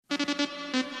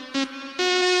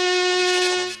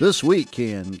This week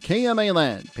in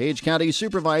KMAland, Page County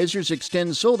supervisors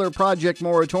extend solar project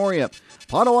moratorium.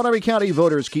 Pottawattamie County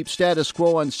voters keep status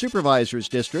quo on supervisors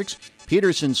districts.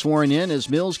 Petersen sworn in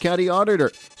as Mills County auditor.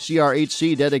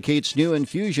 CRHC dedicates new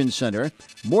infusion center.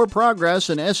 More progress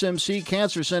in SMC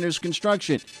Cancer Center's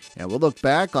construction. And we'll look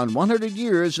back on 100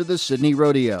 years of the Sidney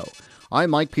Rodeo. I'm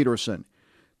Mike Petersen.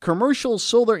 Commercial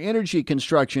solar energy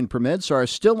construction permits are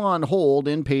still on hold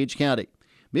in Page County.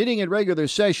 Meeting in regular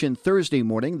session Thursday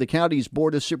morning, the county's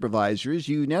Board of Supervisors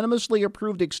unanimously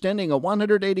approved extending a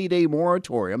 180-day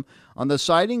moratorium on the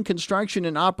siting, construction,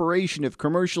 and operation of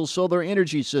commercial solar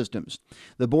energy systems.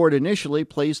 The board initially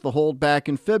placed the hold back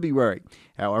in February.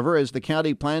 However, as the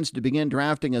county plans to begin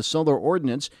drafting a solar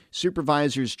ordinance,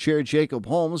 Supervisors Chair Jacob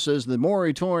Holmes says the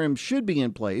moratorium should be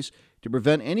in place to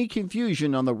prevent any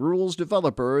confusion on the rules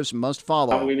developers must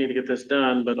follow. We need to get this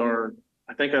done, but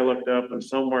I think I looked up and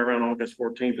somewhere around August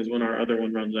 14th is when our other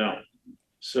one runs out.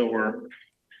 So we're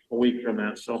a week from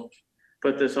that. So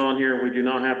put this on here. We do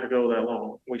not have to go that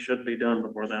long. We should be done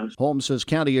before then. Holmes says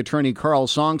County Attorney Carl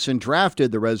Songson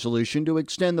drafted the resolution to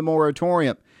extend the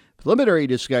moratorium. Preliminary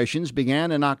discussions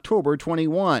began in October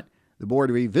 21. The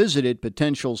board revisited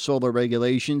potential solar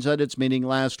regulations at its meeting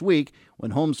last week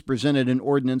when Holmes presented an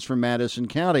ordinance from Madison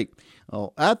County.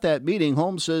 At that meeting,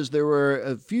 Holmes says there were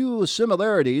a few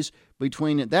similarities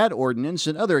between that ordinance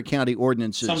and other county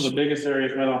ordinances. Some of the biggest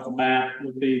areas right off the bat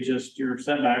would be just your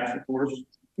setbacks, of course,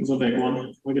 is a big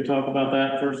one. We could talk about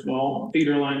that first of all.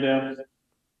 Feeder line depth.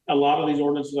 A lot of these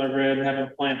ordinances I've read have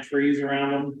to plant trees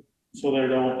around them, so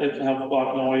it helps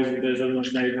block noise and vision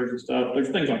with neighbors and stuff. There's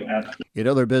things like that. In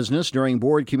other business, during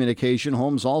board communication,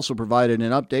 Holmes also provided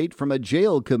an update from a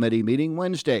jail committee meeting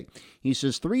Wednesday. He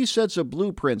says 3 sets of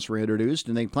blueprints were introduced,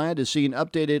 and they plan to see an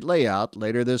updated layout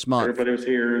later this month. Everybody was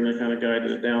here and they kind of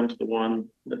guided it down to the one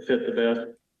that fit the best,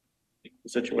 the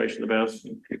situation the best,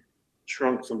 and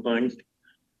shrunk some things.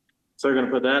 So they're going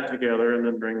to put that together and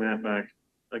then bring that back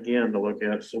again to look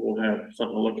at. So we'll have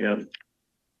something to look at.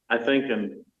 I think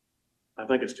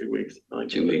it's 2 weeks.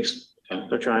 2 weeks.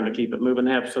 They're trying to keep it moving,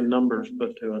 have some numbers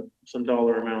put to it, some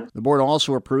dollar amounts. The board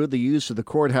also approved the use of the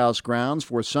courthouse grounds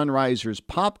for Sunrisers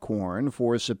Popcorn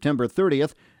for September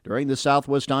 30th during the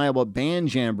Southwest Iowa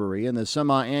Band Jamboree and the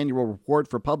semi-annual report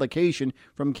for publication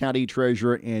from County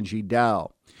Treasurer Angie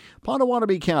Dow.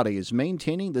 Pottawattamie County is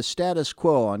maintaining the status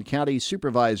quo on county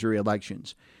supervisory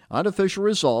elections. Unofficial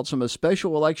results from a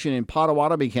special election in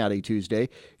Pottawattamie County Tuesday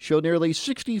showed nearly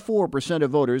 64%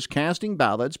 of voters casting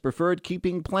ballots preferred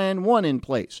keeping Plan 1 in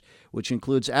place, which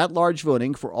includes at-large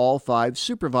voting for all 5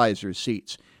 supervisor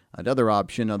seats. Another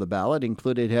option on the ballot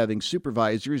included having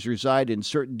supervisors reside in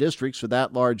certain districts with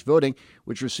at-large voting,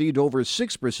 which received over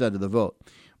 6% of the vote.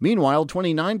 Meanwhile,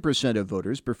 29% of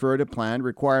voters preferred a plan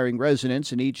requiring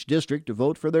residents in each district to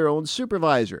vote for their own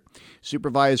supervisor.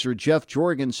 Supervisor Jeff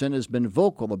Jorgensen has been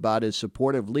vocal about his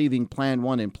support of leaving Plan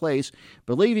 1 in place,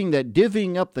 believing that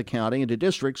divvying up the county into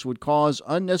districts would cause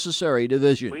unnecessary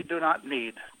division. We do not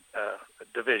need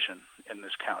division in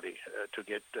this county to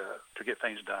get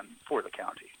things done for the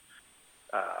county.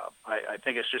 I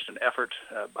think it's just an effort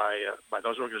by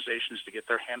those organizations to get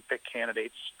their hand-picked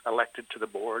candidates elected to the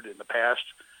board. In the past,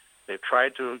 they've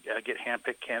tried to get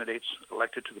hand-picked candidates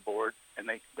elected to the board, and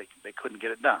they couldn't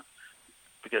get it done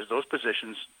because those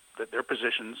positions, their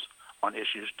positions on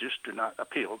issues just do not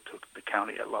appeal to the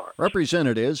county at large.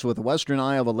 Representatives with the Western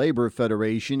Iowa Labor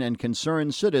Federation and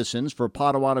concerned citizens for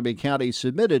Pottawattamie County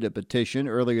submitted a petition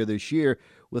earlier this year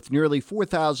with nearly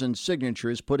 4,000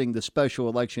 signatures putting the special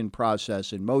election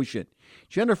process in motion.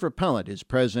 Jennifer Pellant is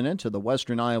president of the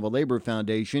Western Iowa Labor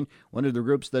Foundation, one of the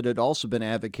groups that had also been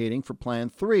advocating for Plan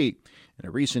 3. In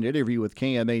a recent interview with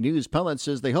KMA News, Pellant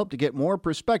says they hope to get more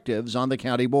perspectives on the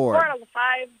county board. 4 out of the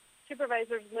 5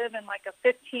 supervisors live in like a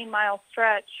 15-mile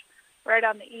stretch right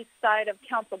on the east side of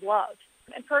Council Bluffs.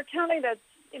 And for a county that's,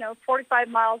 45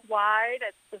 miles wide,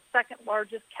 it's the second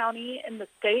largest county in the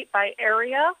state by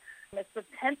area. It's the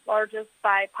 10th largest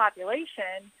by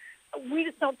population. We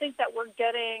just don't think that we're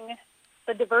getting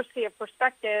the diversity of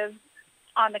perspectives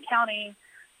on the county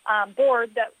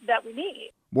board that we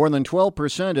need. More than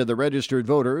 12% of the registered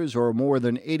voters, or more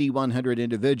than 8,100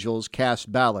 individuals, cast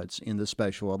ballots in the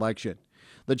special election.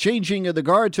 The changing of the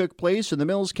guard took place in the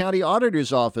Mills County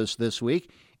Auditor's office this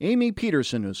week. Amy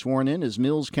Petersen was sworn in as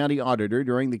Mills County Auditor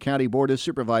during the County Board of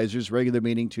Supervisors regular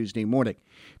meeting Tuesday morning.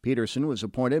 Petersen was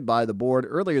appointed by the board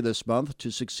earlier this month to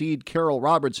succeed Carol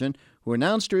Robertson, who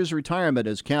announced his retirement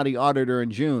as County Auditor in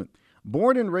June.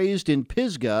 Born and raised in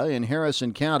Pisgah in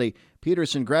Harrison County,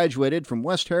 Petersen graduated from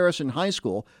West Harrison High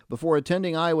School before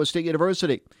attending Iowa State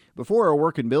University. Before her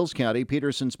work in Mills County,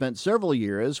 Petersen spent several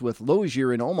years with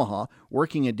Lozier in Omaha,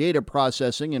 working in data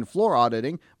processing and floor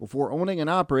auditing before owning and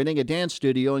operating a dance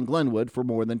studio in Glenwood for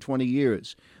more than 20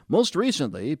 years. Most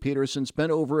recently, Petersen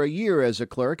spent over a year as a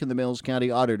clerk in the Mills County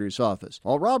Auditor's Office.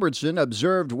 While Robertson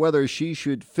observed whether she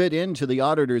should fit into the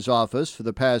Auditor's Office for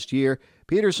the past year,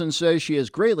 Petersen says she has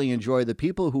greatly enjoyed the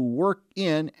people who work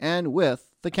in and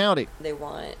with the county. They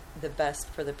want the best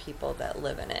for the people that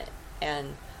live in it,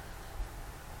 and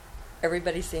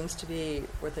everybody seems to be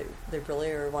where they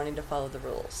really are wanting to follow the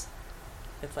rules.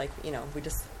 It's like,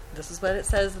 this is what it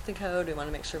says with the code. We want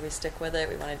to make sure we stick with it.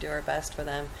 We want to do our best for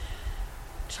them.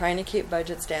 Trying to keep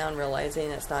budgets down,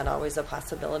 realizing it's not always a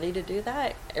possibility to do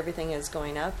that. Everything is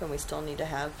going up, and we still need to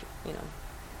have,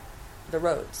 the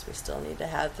roads. We still need to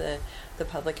have the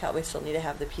public health. We still need to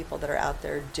have the people that are out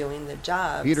there doing the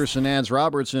jobs. Petersen adds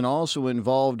Robertson also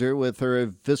involved her with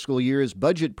her fiscal year's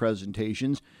budget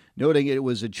presentations, noting it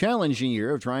was a challenging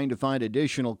year of trying to find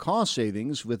additional cost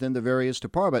savings within the various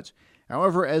departments.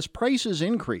 However, as prices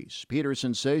increase,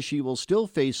 Petersen says she will still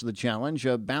face the challenge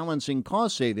of balancing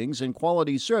cost savings and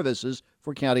quality services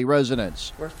for county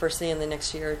residents. We're foreseeing the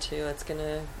next year or two, it's going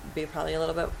to be probably a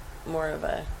little bit more of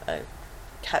a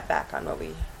cut back on what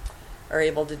we are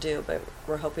able to do, but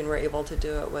we're hoping we're able to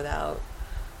do it without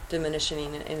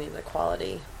diminishing any of the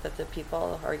quality that the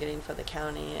people are getting for the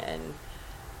county, and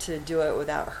to do it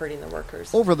without hurting the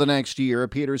workers. Over the next year,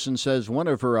 Petersen says one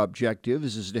of her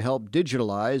objectives is to help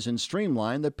digitalize and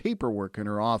streamline the paperwork in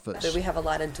her office. So we have a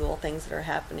lot of dual things that are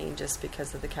happening just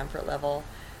because of the comfort level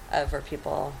of where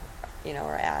people,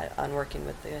 are at on working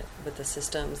with the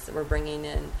systems. We're bringing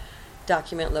in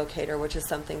document locator, which is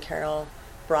something Carol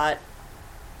brought,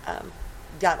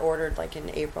 got ordered like in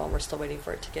April, and we're still waiting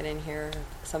for it to get in here.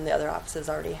 Some of the other offices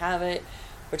already have it,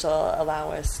 which will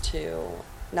allow us to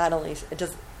not only, it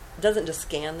doesn't just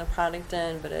scan the product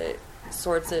in, but it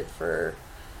sorts it for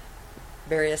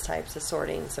various types of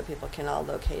sorting, so people can all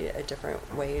locate it at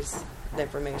different ways, the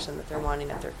information that they're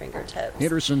wanting at their fingertips.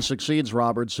 Petersen succeeds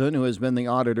Robertson, who has been the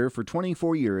auditor for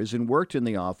 24 years and worked in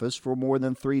the office for more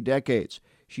than 3 decades.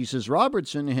 She says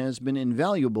Robertson has been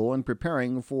invaluable in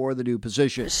preparing for the new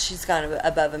position. She's gone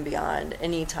above and beyond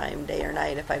any time, day or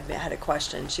night. If I've had a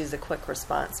question, she's a quick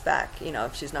response back,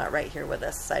 if she's not right here with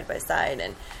us side by side,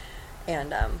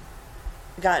 and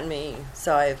gotten me.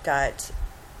 So I've got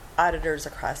auditors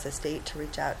across the state to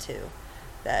reach out to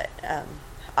that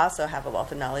also have a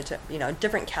wealth of knowledge of,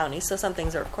 different counties. So some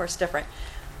things are, of course, different.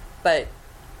 But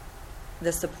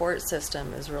the support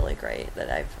system is really great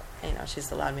that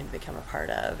she's allowed me to become a part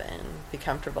of and be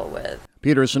comfortable with.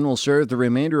 Petersen will serve the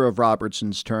remainder of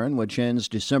Robertson's term, which ends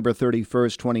December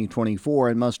 31st, 2024,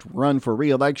 and must run for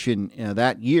re-election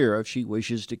that year if she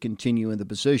wishes to continue in the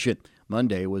position.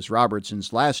 Monday was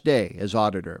Robertson's last day as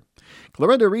auditor.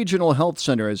 Clarinda Regional Health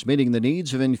Center is meeting the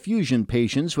needs of infusion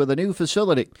patients with a new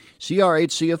facility.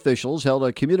 CRHC officials held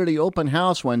a community open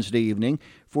house Wednesday evening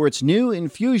for its new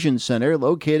infusion center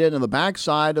located on the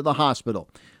backside of the hospital.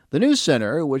 The new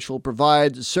center, which will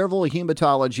provide several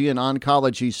hematology and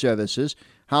oncology services,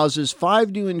 houses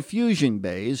 5 new infusion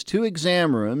bays, 2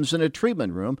 exam rooms, and a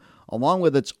treatment room, along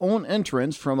with its own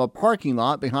entrance from a parking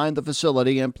lot behind the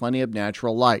facility and plenty of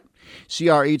natural light.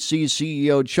 CRHC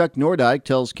CEO Chuck Nordyke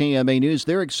tells KMA News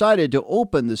they're excited to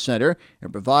open the center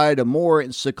and provide a more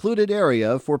secluded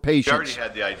area for patients. We already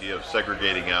had the idea of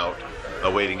segregating out a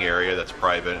waiting area that's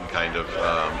private and kind of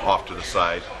off to the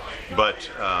side. But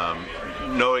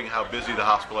knowing how busy the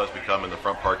hospital has become in the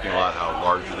front parking lot, how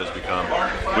large it has become,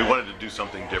 we wanted to do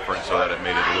something different so that it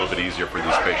made it a little bit easier for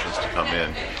these patients to come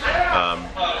in.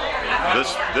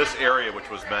 This area, which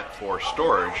was meant for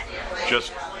storage,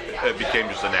 it became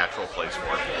just a natural place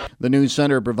for it. The new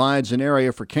center provides an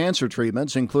area for cancer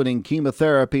treatments, including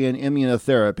chemotherapy and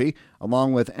immunotherapy,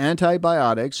 along with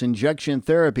antibiotics, injection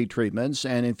therapy treatments,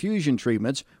 and infusion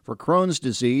treatments for Crohn's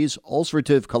disease,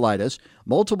 ulcerative colitis,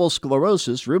 multiple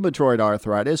sclerosis, rheumatoid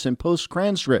arthritis, and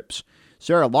post-Cran strips.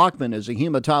 Sarah Lockman is a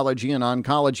hematology and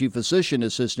oncology physician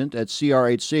assistant at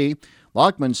CRHC.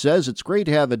 Lockman says it's great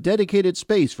to have a dedicated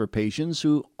space for patients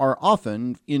who are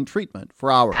often in treatment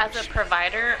for hours. As a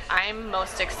provider, I'm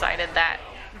most excited that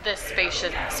this space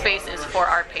is for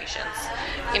our patients.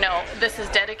 This is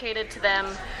dedicated to them.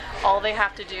 All they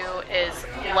have to do is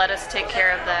let us take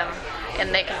care of them,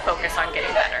 and they can focus on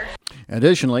getting better.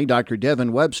 Additionally, Dr.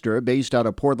 Devin Webster, based out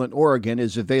of Portland, Oregon,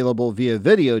 is available via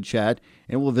video chat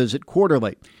and will visit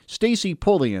quarterly. Stacy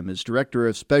Pulliam is Director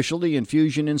of Specialty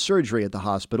Infusion and Surgery at the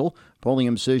hospital.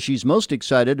 Pulliam says she's most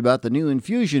excited about the new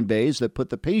infusion bays that put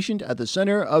the patient at the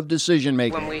center of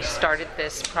decision-making. When we started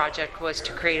this project was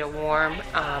to create a warm,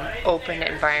 open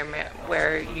environment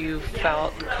where you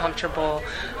felt comfortable,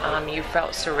 you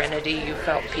felt serenity, you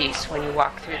felt peace when you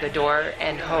walked through the door,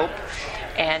 and hope.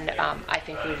 And I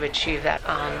think we've achieved that.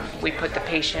 We put the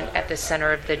patient at the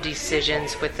center of the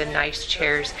decisions with the nice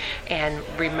chairs and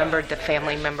remembered the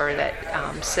family member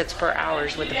that sits for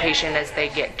hours with the patient as they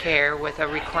get care with a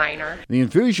recliner. The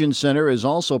infusion center is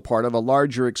also part of a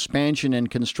larger expansion and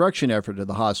construction effort at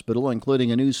the hospital,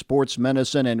 including a new sports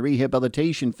medicine and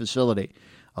rehabilitation facility.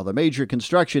 Other major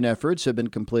construction efforts have been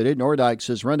completed. Nordyke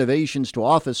says renovations to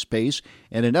office space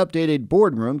and an updated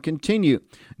boardroom continue.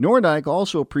 Nordyke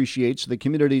also appreciates the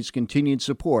community's continued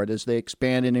support as they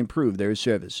expand and improve their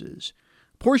services.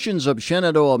 Portions of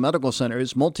Shenandoah Medical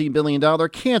Center's multi-billion-dollar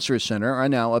cancer center are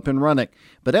now up and running.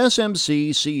 But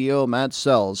SMC CEO Matt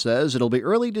Sells says it'll be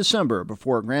early December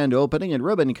before a grand opening and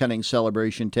ribbon-cutting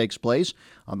celebration takes place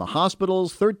on the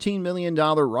hospital's $13 million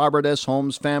Robert S.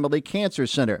 Holmes Family Cancer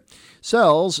Center.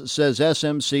 Sells says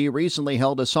SMC recently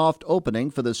held a soft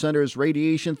opening for the center's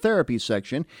radiation therapy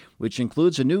section, which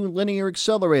includes a new linear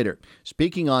accelerator.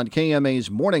 Speaking on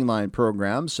KMA's Morning Line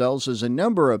program, Sells says a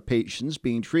number of patients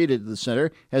being treated at the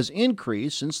center has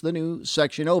increased since the new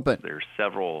section opened. There's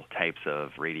several types of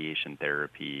radiation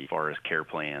therapy as far as care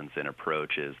plans and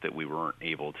approaches that we weren't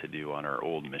able to do on our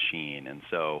old machine. And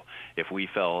so if we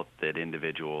felt that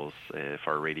if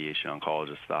our radiation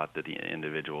oncologists thought that the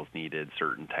individuals needed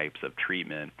certain types of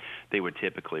treatment, they would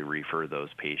typically refer those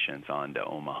patients on to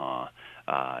Omaha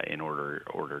in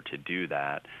order to do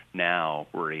that. Now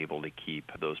we're able to keep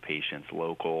those patients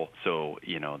local. So,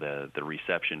 the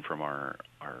reception from our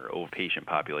old patient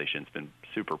population has been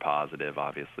super positive,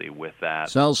 obviously, with that.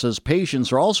 Sells says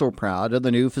patients are also proud of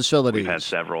the new facilities. We've had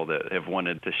several that have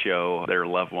wanted to show their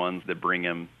loved ones that bring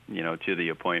them, to the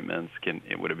appointments.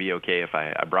 Would it be okay if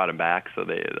I brought them back so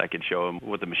I could show them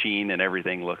what the machine and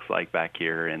everything looks like back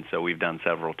here? And so we've done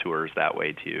several tours that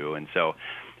way, too. And so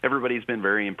everybody's been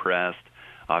very impressed.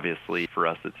 Obviously, for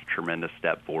us, it's a tremendous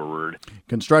step forward.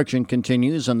 Construction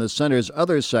continues on the center's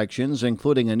other sections,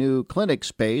 including a new clinic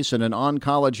space and an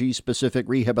oncology-specific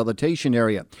rehabilitation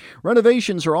area.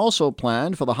 Renovations are also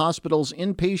planned for the hospital's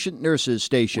inpatient nurses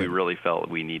station. We really felt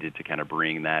we needed to kind of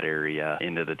bring that area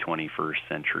into the 21st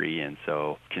century, and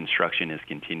so construction has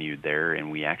continued there,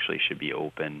 and we actually should be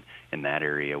open in that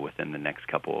area within the next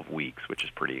couple of weeks, which is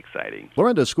pretty exciting.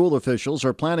 Florida school officials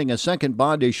are planning a second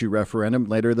bond issue referendum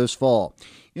later this fall.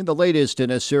 In the latest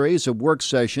in a series of work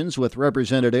sessions with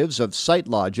representatives of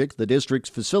SiteLogic, the district's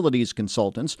facilities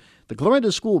consultants, the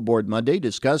Clarinda School Board Monday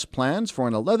discussed plans for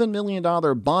an $11 million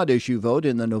bond issue vote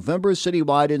in the November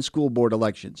citywide and school board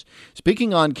elections.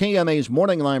 Speaking on KMA's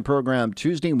Morning Line program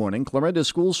Tuesday morning, Clarinda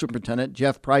School Superintendent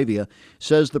Jeff Privia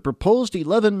says the proposed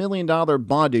 $11 million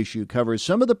bond issue covers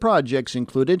some of the projects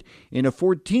included in a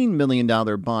 $14 million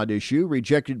bond issue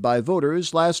rejected by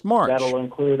voters last March. That'll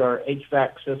include our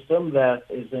HVAC system that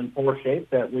is in poor shape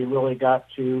that we really got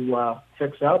to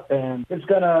fix up, and it's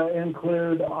going to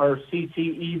include our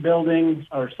CTE buildings,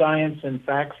 our science and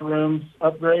fax rooms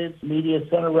upgrades, media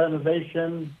center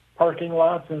renovation, parking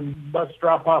lots and bus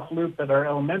drop-off loop at our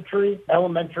elementary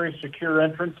secure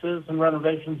entrances and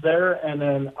renovations there, and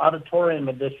an auditorium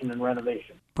addition and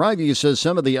renovation. Privia says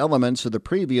some of the elements of the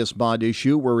previous bond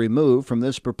issue were removed from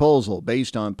this proposal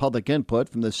based on public input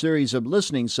from the series of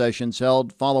listening sessions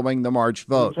held following the March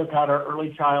vote. We took out our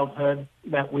early childhood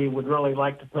that we would really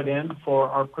like to put in for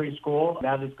our preschool.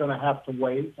 That is going to have to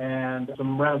wait. And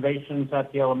some renovations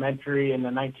at the elementary in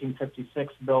the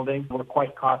 1956 building were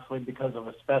quite costly because of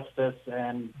asbestos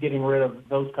and getting rid of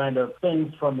those kind of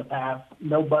things from the past.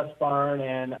 No bus barn,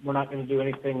 and we're not going to do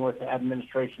anything with the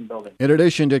administration building. In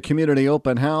addition to community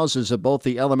open houses at both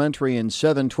the elementary and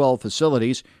 712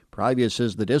 facilities, Privia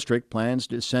says the district plans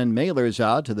to send mailers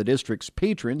out to the district's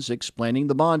patrons explaining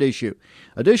the bond issue.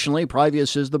 Additionally, Privia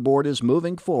says the board is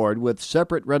moving forward with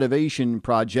separate renovation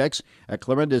projects at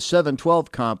Clarinda's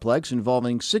 712 complex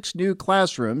involving 6 new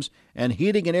classrooms and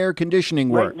heating and air conditioning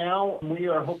work. Right now, we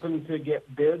are hoping to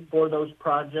get bid for those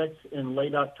projects in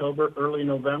late October, early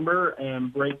November,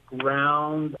 and break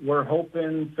ground. We're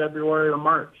hoping February or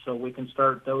March, so we can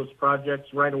start those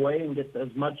projects right away and get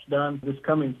as much done this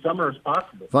coming summer as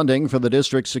possible. Funding for the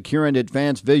district's Secure and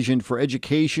Advanced Vision for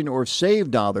Education or SAVE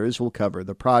dollars will cover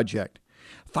the project.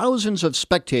 Thousands of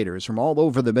spectators from all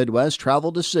over the Midwest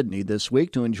traveled to Sydney this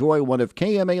week to enjoy one of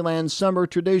KMAland's summer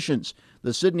traditions,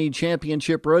 the Sidney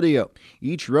Championship Rodeo.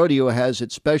 Each rodeo has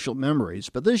its special memories,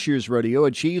 but this year's rodeo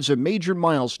achieves a major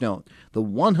milestone, the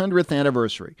 100th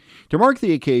anniversary. To mark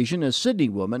the occasion, a Sidney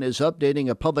woman is updating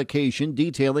a publication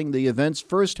detailing the event's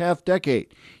first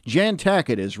half-decade. Jan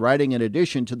Tackett is writing an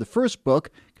addition to the first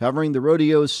book covering the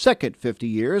rodeo's second 50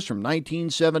 years from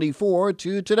 1974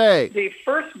 to today. The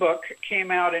first book came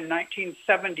out in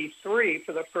 1973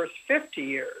 for the first 50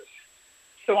 years.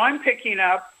 So I'm picking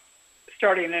up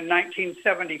starting in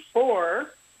 1974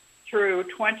 through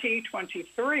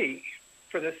 2023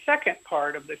 for the second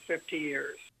part of the 50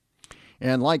 years.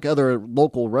 And like other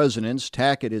local residents,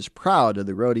 Tackett is proud of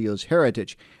the rodeo's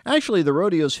heritage. Actually, the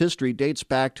rodeo's history dates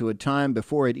back to a time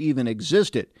before it even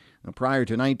existed. Now, prior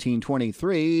to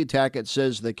 1923, Tackett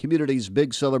says the community's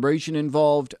big celebration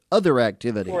involved other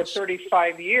activities. For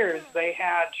 35 years, they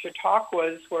had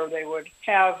Chautauquas where they would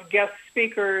have guest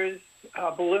speakers,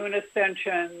 balloon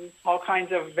ascensions, all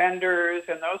kinds of vendors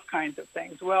and those kinds of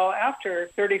things. Well, after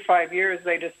 35 years,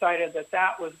 they decided that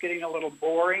that was getting a little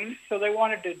boring, so they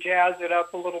wanted to jazz it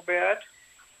up a little bit.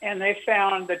 And they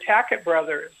found the Tackett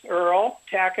brothers, Earl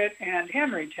Tackett and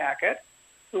Henry Tackett,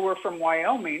 who were from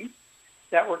Wyoming,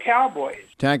 that were cowboys.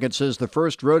 Tackett says the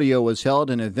first rodeo was held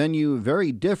in a venue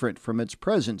very different from its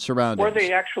present surroundings. Where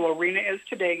the actual arena is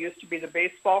today used to be the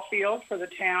baseball field for the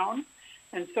town.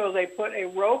 And so they put a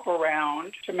rope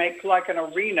around to make like an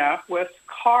arena with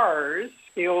cars,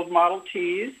 the old Model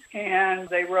Ts, and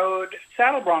they rode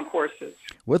saddle bronc horses.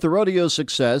 With the rodeo's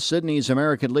success, Sidney's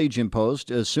American Legion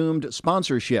Post assumed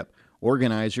sponsorship.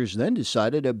 Organizers then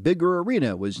decided a bigger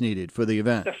arena was needed for the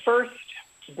event. The first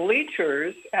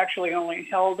bleachers actually only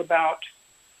held about,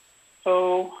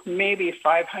 maybe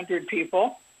 500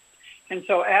 people. And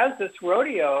so as this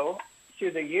rodeo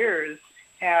through the years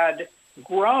had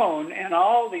grown and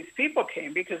all these people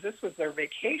came because this was their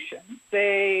vacation,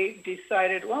 they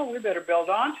decided, well, we better build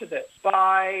onto this.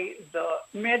 By the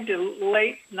mid to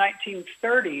late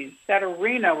 1930s, that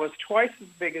arena was twice as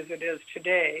big as it is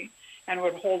today and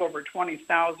would hold over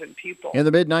 20,000 people. In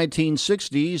the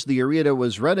mid-1960s, the arena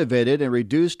was renovated and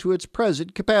reduced to its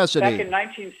present capacity. Back in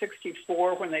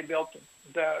 1964, when they built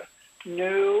the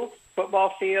new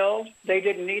football field, they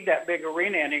didn't need that big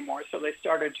arena anymore, so they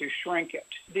started to shrink it.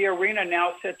 The arena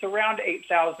now sits around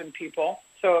 8,000 people,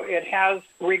 so it has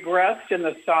regressed in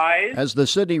the size. As the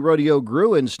Sidney Rodeo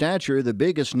grew in stature, the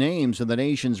biggest names in the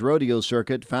nation's rodeo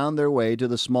circuit found their way to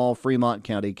the small Fremont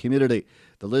County community.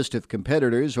 The list of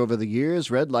competitors over the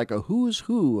years read like a who's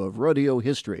who of rodeo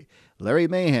history. Larry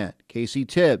Mahan, Casey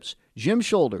Tibbs, Jim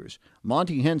Shoulders,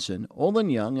 Monty Henson, Olin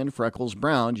Young, and Freckles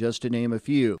Brown, just to name a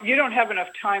few. You don't have enough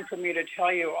time for me to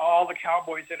tell you all the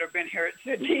cowboys that have been here at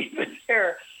Sidney, but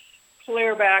they're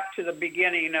clear back to the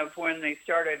beginning of when they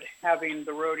started having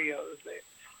the rodeos.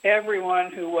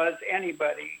 Everyone who was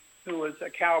anybody who was a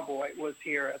cowboy was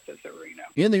here at this arena.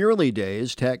 In the early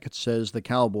days, Tackett says the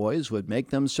cowboys would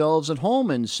make themselves at home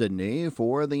in Sidney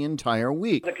for the entire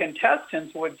week. The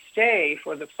contestants would stay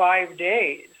for the 5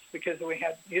 days because we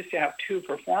used to have two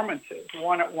performances,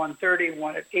 one at 1:30,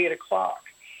 one at 8 o'clock.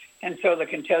 And so the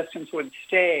contestants would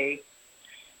stay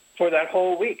for that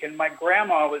whole week. And my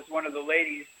grandma was one of the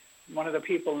ladies, one of the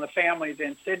people in the families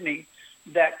in Sidney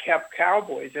that kept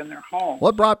cowboys in their home.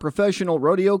 What brought professional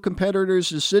rodeo competitors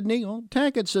to Sidney? Well,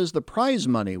 Tackett says the prize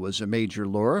money was a major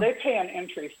lure. They pay an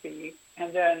entry fee,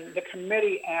 and then the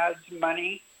committee adds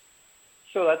money,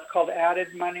 so that's called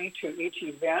added money to each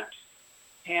event.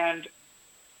 And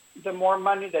the more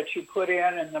money that you put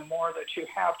in and the more that you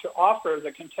have to offer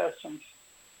the contestants,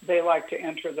 they like to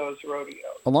enter those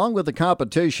rodeos. Along with the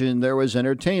competition, there was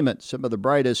entertainment. Some of the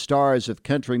brightest stars of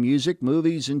country music,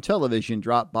 movies, and television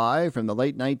dropped by from the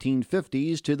late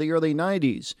 1950s to the early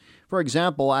 90s. For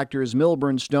example, actors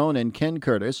Milburn Stone and Ken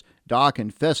Curtis, Doc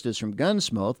and Festus from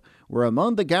Gunsmoke, were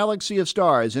among the galaxy of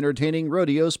stars entertaining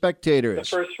rodeo spectators.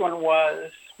 The first one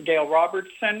was Dale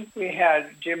Robertson. We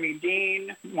had Jimmy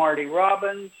Dean, Marty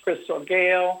Robbins, Crystal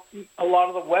Gale. A lot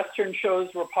of the Western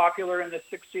shows were popular in the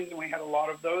 60s, and we had a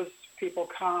lot of those people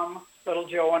come. Little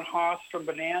Joe and Hoss from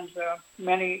Bonanza.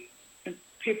 Many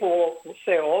people will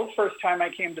say, well, the first time I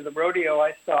came to the rodeo,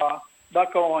 I saw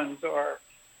Buck Owens, or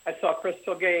I saw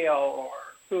Crystal Gale, or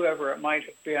whoever it might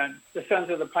have been. The Sons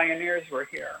of the Pioneers were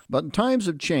here. But times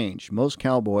have changed. Most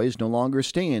cowboys no longer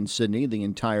stay in Sidney the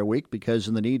entire week because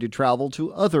of the need to travel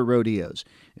to other rodeos.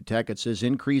 Tackett says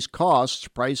increased costs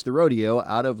price the rodeo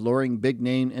out of luring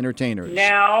big-name entertainers.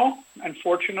 Now,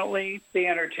 unfortunately, the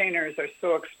entertainers are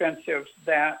so expensive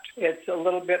that it's a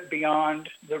little bit beyond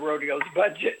the rodeo's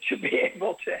budget to be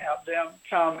able to have them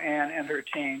come and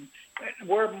entertain.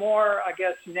 We're more, I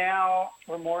guess now,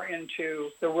 we're more into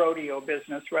the rodeo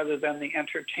business rather than the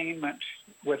entertainment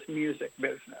with music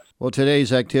business. Well,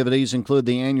 today's activities include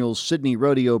the annual Sidney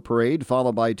Rodeo Parade,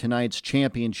 followed by tonight's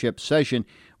championship session.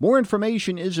 More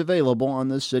information is available on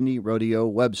the Sidney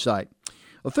Rodeo website.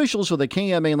 Officials of the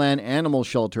KMAland Animal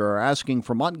Shelter are asking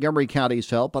for Montgomery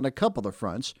County's help on a couple of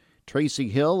fronts. Tracy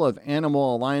Hill of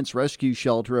Animal Alliance Rescue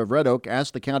Shelter of Red Oak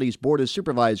asked the county's Board of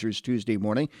Supervisors Tuesday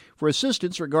morning for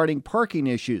assistance regarding parking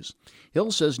issues.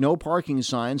 Hill says no parking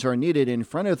signs are needed in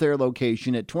front of their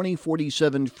location at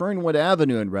 2047 Fernwood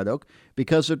Avenue in Red Oak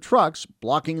because of trucks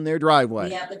blocking their driveway.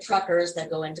 We have the truckers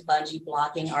that go into Bungee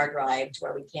blocking our drive to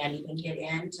where we can't even get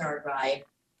into our drive.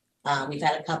 We've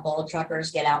had a couple of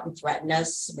truckers get out and threaten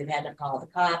us. We've had to call the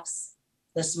cops.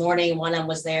 This morning, one of them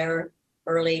was there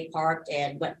early, parked,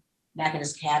 and went back in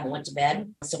his cab and went to bed.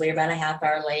 So we were about a half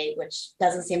hour late, which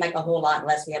doesn't seem like a whole lot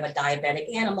unless we have a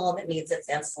diabetic animal that needs its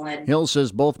insulin. Hill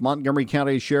says both Montgomery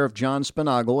County Sheriff John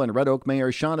Spinagle and Red Oak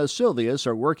Mayor Shauna Silvius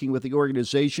are working with the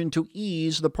organization to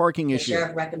ease the parking issue. The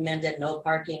sheriff recommended no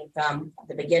parking from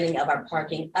the beginning of our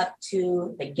parking up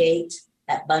to the gate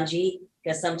at Bungee,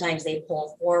 because sometimes they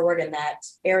pull forward in that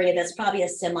area that's probably a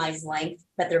semi's length,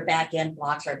 but their back end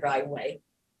blocks our driveway.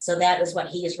 So that is what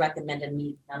he has recommended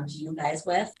me come to you guys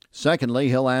with. Secondly,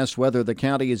 Hill asked whether the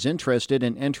county is interested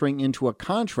in entering into a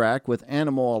contract with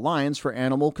Animal Alliance for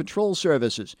animal control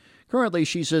services. Currently,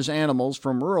 she says animals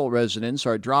from rural residents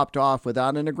are dropped off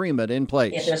without an agreement in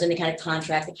place. If there's any kind of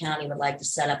contract the county would like to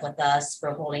set up with us for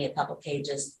holding a couple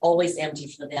cages, always empty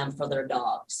for them for their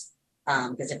dogs.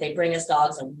 Because if they bring us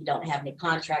dogs and we don't have any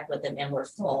contract with them and we're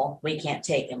full, we can't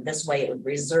take them. This way it would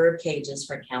reserve cages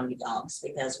for county dogs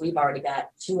because we've already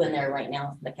got 2 in there right now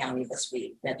from the county this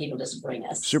week that people just bring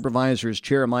us. Supervisors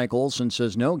Chair Mike Olson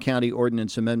says no county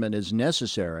ordinance amendment is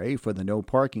necessary for the no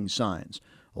parking signs.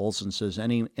 Olson says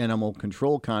any animal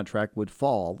control contract would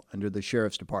fall under the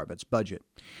Sheriff's Department's budget.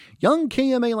 Young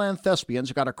KMAland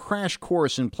thespians got a crash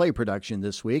course in play production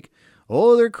this week.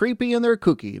 Oh, they're creepy and they're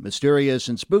kooky, mysterious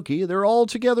and spooky. They're all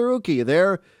together ooky.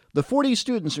 They're the 40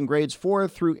 students in grades 4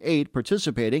 through 8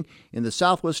 participating in the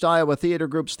Southwest Iowa Theater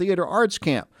Group's Theater Arts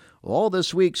Camp. All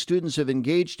this week, students have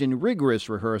engaged in rigorous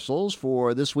rehearsals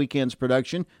for this weekend's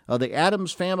production of The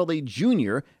Addams Family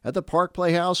Jr. at the Park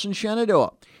Playhouse in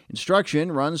Shenandoah.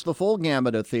 Instruction runs the full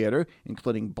gamut of theater,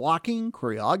 including blocking,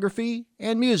 choreography,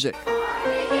 and music.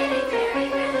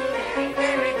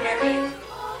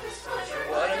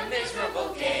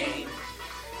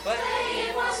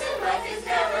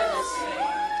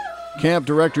 Camp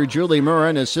Director Julie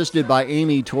Murren, assisted by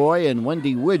Amy Toy and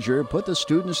Wendy Widger, put the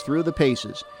students through the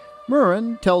paces.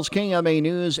 Murren tells KMA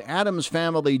News Addams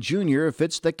Family Jr.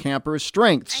 fits the campers'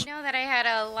 strengths. I know that I had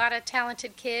a lot of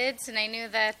talented kids, and I knew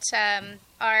that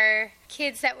our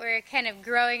kids that were kind of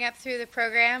growing up through the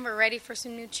program were ready for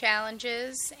some new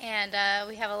challenges, and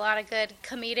we have a lot of good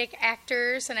comedic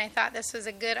actors, and I thought this was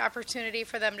a good opportunity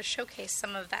for them to showcase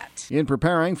some of that. In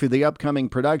preparing for the upcoming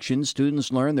production,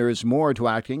 students learn there is more to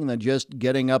acting than just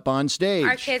getting up on stage.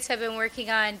 Our kids have been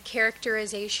working on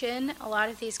characterization. A lot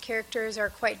of these characters are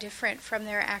quite different from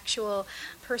their actual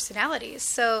personalities,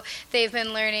 so they've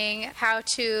been learning how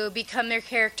to become their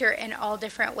character in all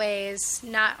different ways,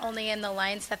 not only in the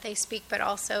lines that they speak, but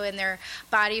also in their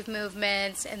body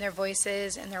movements, in their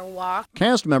voices, and their walk.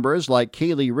 Cast members like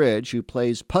Kaylee Ridge, who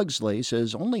plays Pugsley,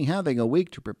 says only having a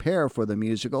week to prepare for the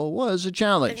musical was a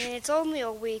challenge. I mean, it's only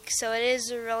a week, so it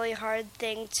is a really hard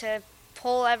thing to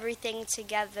pull everything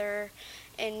together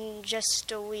in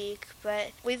just a week,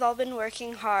 but we've all been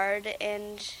working hard,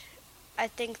 and I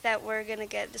think that we're going to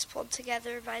get this pulled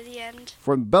together by the end.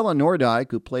 For Bella Nordyke,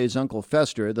 who plays Uncle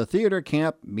Fester, the theater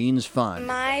camp means fun.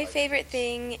 My favorite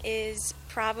thing is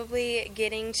probably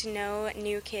getting to know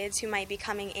new kids who might be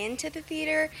coming into the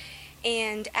theater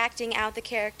and acting out the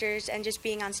characters and just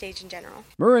being on stage in general.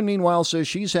 Murren, meanwhile, says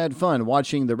she's had fun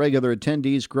watching the regular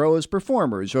attendees grow as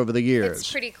performers over the years.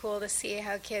 It's pretty cool to see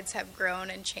how kids have grown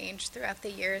and changed throughout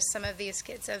the years. Some of these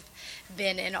kids have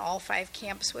been in all 5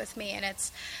 camps with me, and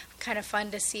it's kind of fun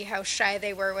to see how shy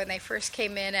they were when they first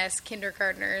came in as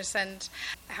kindergartners and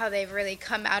how they've really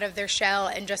come out of their shell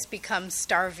and just become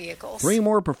star vehicles. 3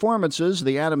 more performances,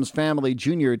 The Addams Family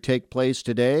Jr. take place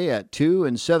today at 2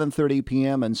 and 7:30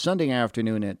 p.m. and Sunday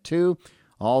afternoon at 2.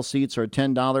 All seats are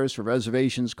 $10. For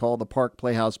reservations, call the Park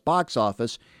Playhouse box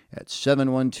office at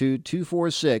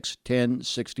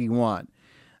 712-246-1061.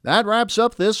 That wraps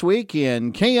up this week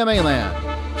in KMAland.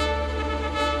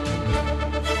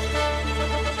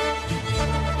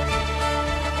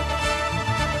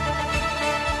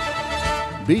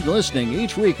 Be listening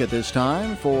each week at this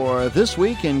time for This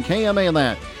Week in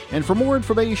KMAland. And for more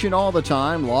information all the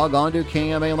time, log on to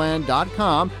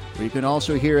KMAland.com, where you can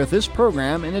also hear this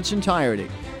program in its entirety.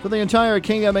 For the entire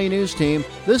KMA News team,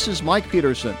 this is Mike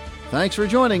Petersen. Thanks for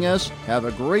joining us. Have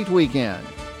a great weekend.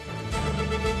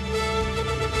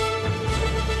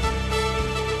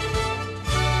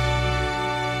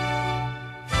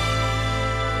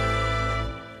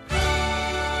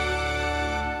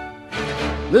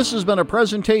 This has been a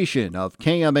presentation of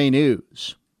KMA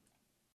News.